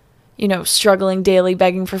 struggling daily,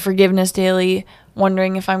 begging for forgiveness daily,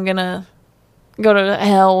 wondering if I'm gonna go to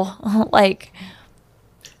hell. Like,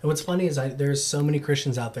 and what's funny is there's so many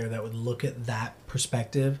Christians out there that would look at that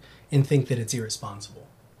perspective and think that it's irresponsible.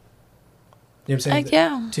 You know what I'm saying?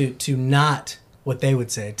 Yeah. To not, what they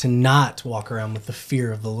would say, to not walk around with the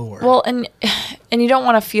fear of the Lord. Well, and you don't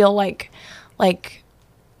want to feel like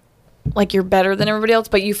you're better than everybody else,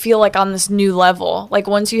 but you feel like on this new level. Like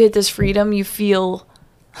once you hit this freedom, you feel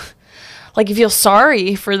like you feel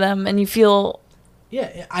sorry for them, and you feel.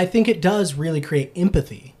 Yeah, I think it does really create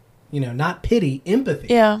empathy. Not pity, empathy.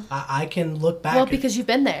 Yeah. I can look back. Well, because you've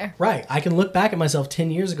been there. Right. I can look back at myself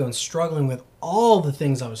 10 years ago and struggling with all the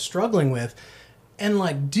things I was struggling with. And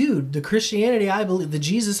like, dude, the Christianity I believe, the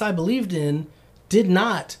Jesus I believed in did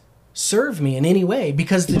not serve me in any way,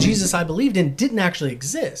 because the Jesus I believed in didn't actually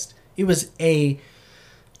exist. It was a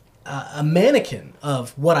mannequin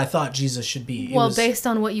of what I thought Jesus should be. Well, based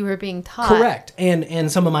on what you were being taught. Correct. And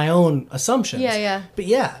some of my own assumptions. Yeah. But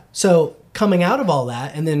yeah, so coming out of all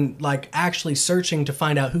that and then like actually searching to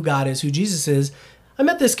find out who God is, who Jesus is, I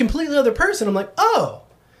met this completely other person. I'm like, oh,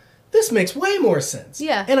 this makes way more sense.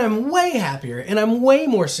 Yeah. And I'm way happier and I'm way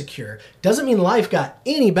more secure. Doesn't mean life got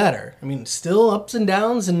any better. I mean, still ups and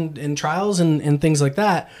downs and trials and things like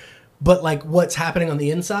that. But like what's happening on the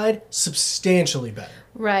inside, substantially better.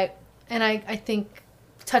 Right. And I think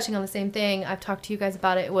touching on the same thing, I've talked to you guys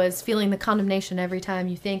about it, was feeling the condemnation every time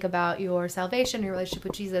you think about your salvation, your relationship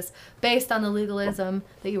with Jesus, based on the legalism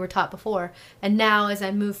that you were taught before. And now as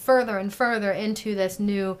I move further and further into this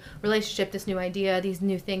new relationship, this new idea, these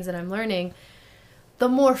new things that I'm learning, the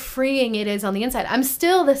more freeing it is on the inside. I'm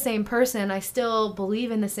still the same person. I still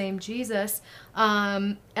believe in the same Jesus.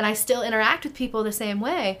 And I still interact with people the same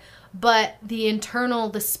way. But the internal,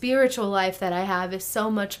 the spiritual life that I have is so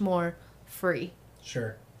much more free.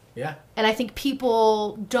 Sure. Yeah. And I think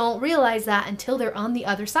people don't realize that until they're on the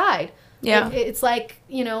other side. Yeah. It's like,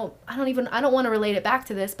 you know, I don't want to relate it back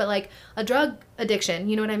to this, but like a drug addiction,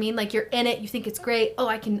 you know what I mean? Like you're in it, you think it's great. Oh,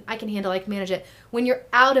 I can handle, I can manage it. When you're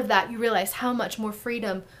out of that, you realize how much more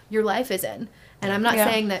freedom your life is in. And I'm not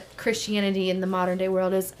saying that Christianity in the modern day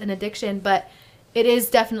world is an addiction, but it is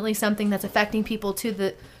definitely something that's affecting people to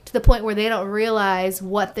the point where they don't realize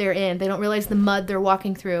what they're in. They don't realize the mud they're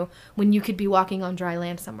walking through when you could be walking on dry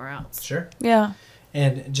land somewhere else. Sure. Yeah.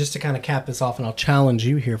 And just to kind of cap this off, and I'll challenge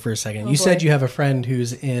you here for a second. You said you have a friend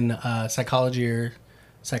who's in psychology or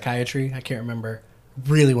psychiatry. I can't remember.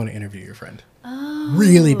 Really want to interview your friend. Oh.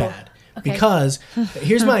 Really bad. Okay. Because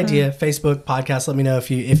here's my idea: Facebook, podcast. Let me know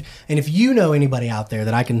if you know anybody out there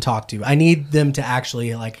that I can talk to. I need them to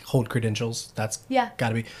actually like hold credentials. That's got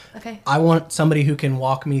to be. Okay. I want somebody who can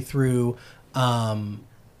walk me through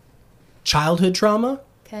childhood trauma,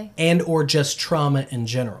 and or just trauma in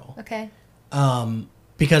general. Okay.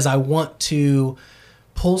 Because I want to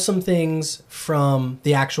pull some things from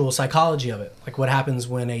the actual psychology of it, like what happens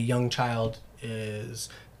when a young child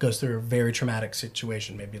goes through a very traumatic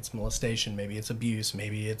situation. Maybe it's molestation, maybe it's abuse,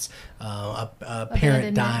 maybe it's a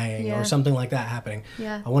parent dying or something like that happening.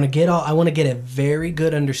 Yeah. I want to get a very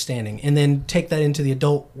good understanding, and then take that into the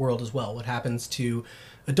adult world as well. What happens to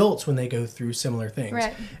adults when they go through similar things?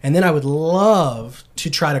 Right. And then I would love to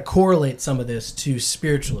try to correlate some of this to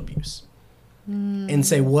spiritual abuse, and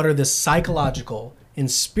say what are the psychological and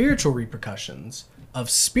spiritual repercussions of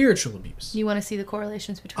spiritual abuse. You want to see the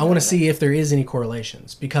correlations between. I want to see if there is any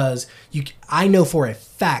correlations, because I know for a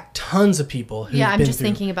fact tons of people who I'm just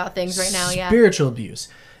thinking about things right now. Yeah, spiritual abuse.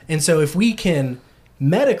 And so if we can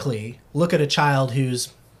medically look at a child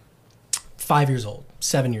who's 5 years old,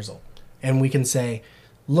 7 years old, and we can say,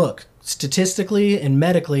 look, statistically and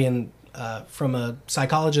medically and from a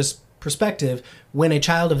psychologist's perspective, when a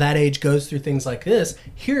child of that age goes through things like this,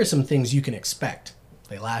 here are some things you can expect.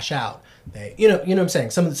 They lash out. They, you know what I'm saying?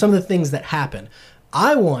 Some of the things that happen.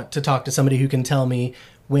 I want to talk to somebody who can tell me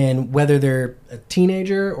whether they're a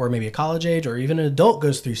teenager or maybe a college age or even an adult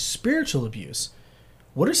goes through spiritual abuse.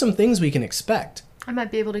 What are some things we can expect? I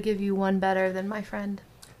might be able to give you one better than my friend.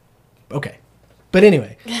 Okay. But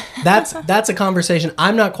anyway, that's a conversation.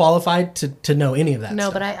 I'm not qualified to know any of that No,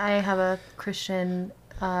 stuff. but I have a Christian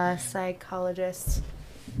psychologist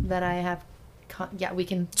that I have. We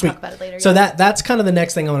can talk about it later. So that's kind of the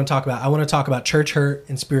next thing I want to talk about. I want to talk about church hurt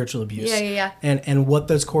and spiritual abuse. Yeah. And what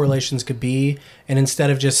those correlations could be. And instead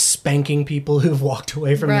of just spanking people who've walked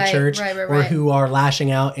away from the church or who are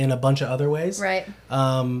lashing out in a bunch of other ways. Right.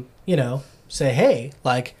 Say, hey,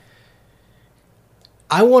 like,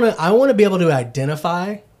 I want to be able to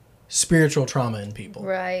identify spiritual trauma in people.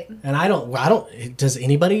 Right. And I don't, does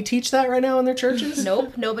anybody teach that right now in their churches?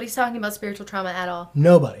 Nope. Nobody's talking about spiritual trauma at all.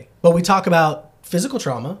 Nobody. But we talk about physical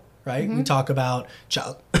trauma, right? Mm-hmm. We talk about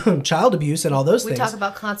child abuse and all those things. We talk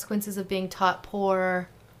about consequences of being taught poor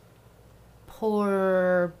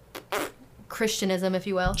Christianism, if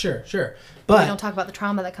you will. Sure. But we don't talk about the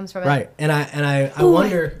trauma that comes from it. Right. And I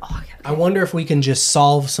wonder if we can just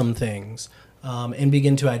solve some things. And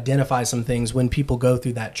begin to identify some things when people go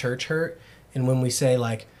through that church hurt, and when we say,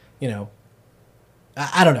 like,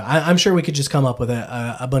 I don't know. I'm sure we could just come up with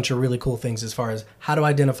a bunch of really cool things as far as how to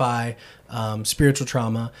identify spiritual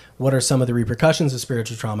trauma, what are some of the repercussions of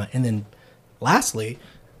spiritual trauma, and then lastly,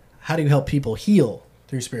 how do you help people heal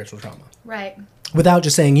through spiritual trauma? Right. Without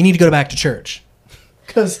just saying, you need to go back to church.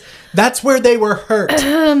 Because that's where they were hurt.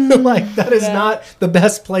 Like, that is not the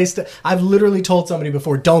best place to... I've literally told somebody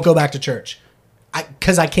before, don't go back to church.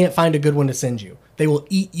 Because I can't find a good one to send you. They will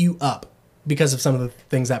eat you up because of some of the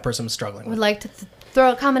things that person was struggling with. I would like to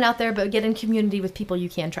throw a comment out there, but get in community with people you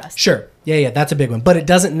can trust. Sure. Yeah, that's a big one. But it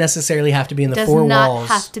doesn't necessarily have to be in the Does four not walls.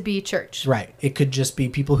 have to be church. Right. It could just be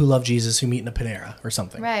people who love Jesus who meet in a Panera or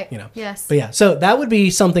something. Right. You know. Yes. But yeah, so that would be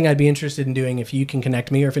something I'd be interested in doing if you can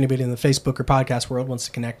connect me, or if anybody in the Facebook or podcast world wants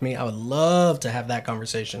to connect me. I would love to have that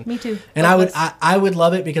conversation. Me too. And I would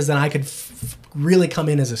love it, because then I could really come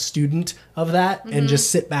in as a student of that and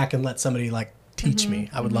just sit back and let somebody like teach me.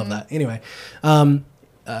 I would love that. Anyway,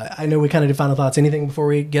 I know we kind of did final thoughts. Anything before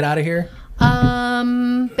we get out of here?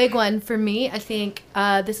 Big one for me. I think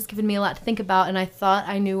this has given me a lot to think about, and I thought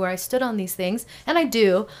I knew where I stood on these things, and I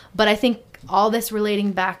do. But I think all this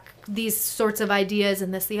relating back these sorts of ideas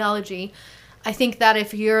and this theology, I think that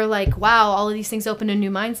if you're like, wow, all of these things open a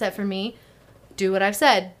new mindset for me, do what I've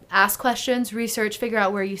said. Ask questions, research, figure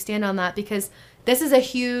out where you stand on that, because this is a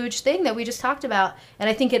huge thing that we just talked about, and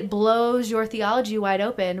I think it blows your theology wide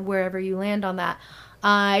open wherever you land on that.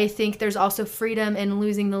 I think there's also freedom in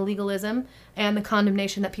losing the legalism and the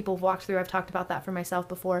condemnation that people have walked through. I've talked about that for myself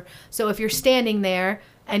before. So if you're standing there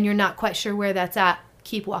and you're not quite sure where that's at,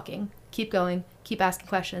 keep walking, keep going, keep asking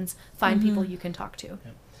questions, find people you can talk to.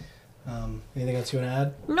 Yep. Anything else you want to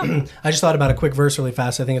add? No. I just thought about a quick verse really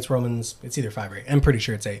fast. I think it's Romans. It's either 5 or 8. I'm pretty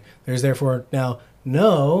sure it's 8. There's therefore now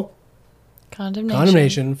no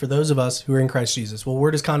condemnation for those of us who are in Christ Jesus. Well, where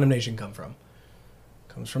does condemnation come from?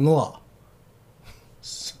 It comes from the law.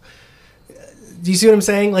 Do you see what I'm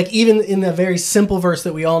saying? Like, even in the very simple verse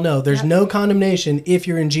that we all know, there's no condemnation if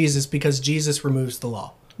you're in Jesus, because Jesus removes the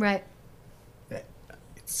law. Right.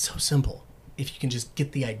 It's so simple if you can just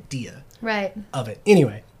get the idea of it.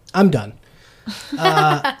 Anyway, I'm done.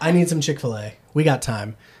 I need some Chick-fil-A. We got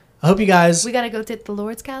time. I hope you guys... We got to go hit the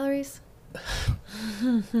Lord's calories.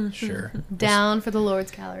 Sure. Down for the Lord's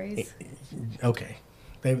calories. Okay.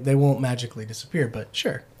 They won't magically disappear, but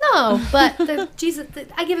sure. No, but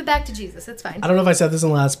I give it back to Jesus. It's fine. I don't know if I said this in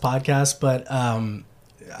the last podcast, but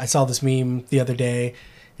I saw this meme the other day.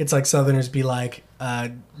 It's like Southerners be like,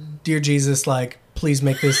 "Dear Jesus, like, please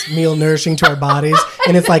make this meal nourishing to our bodies,"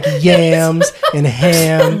 and it's like yams and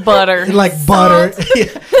ham, butter, and like butter.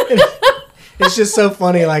 It's just so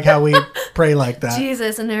funny, like how we pray like that.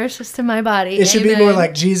 Jesus, nourish us to my body. It should be more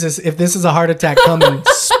like, Jesus, if this is a heart attack, come and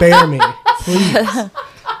spare me, please.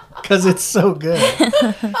 Because it's so good.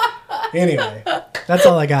 Anyway, that's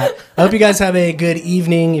all I got. I hope you guys have a good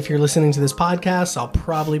evening. If you're listening to this podcast, I'll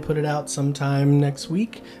probably put it out sometime next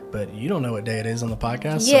week, but you don't know what day it is on the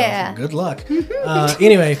podcast. Yeah. So good luck.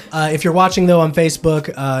 Anyway, if you're watching though on Facebook,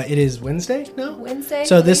 it is Wednesday. No, Wednesday.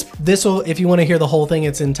 So this will, if you want to hear the whole thing,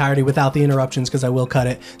 its entirety without the interruptions, because I will cut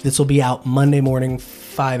it. This will be out Monday morning,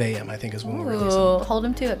 5 a.m. I think is when we're releasing. Hold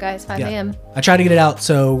them to it, guys. 5 a.m. I try to get it out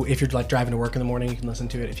so if you're like driving to work in the morning, you can listen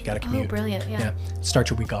to it if you got to commute. Oh, brilliant. Yeah. Start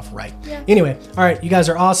your week off right. Yeah. Anyway, all right, you guys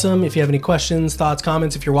are awesome. If you have any questions, thoughts,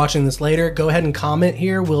 comments, if you're watching this later, go ahead and comment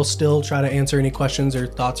here. We'll still try to answer any questions or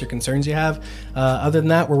thoughts or concerns you have. Other than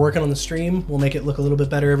that, we're working on the stream. We'll make it look a little bit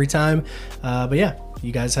better every time. But yeah,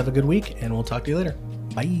 you guys have a good week, and we'll talk to you later.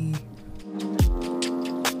 Bye.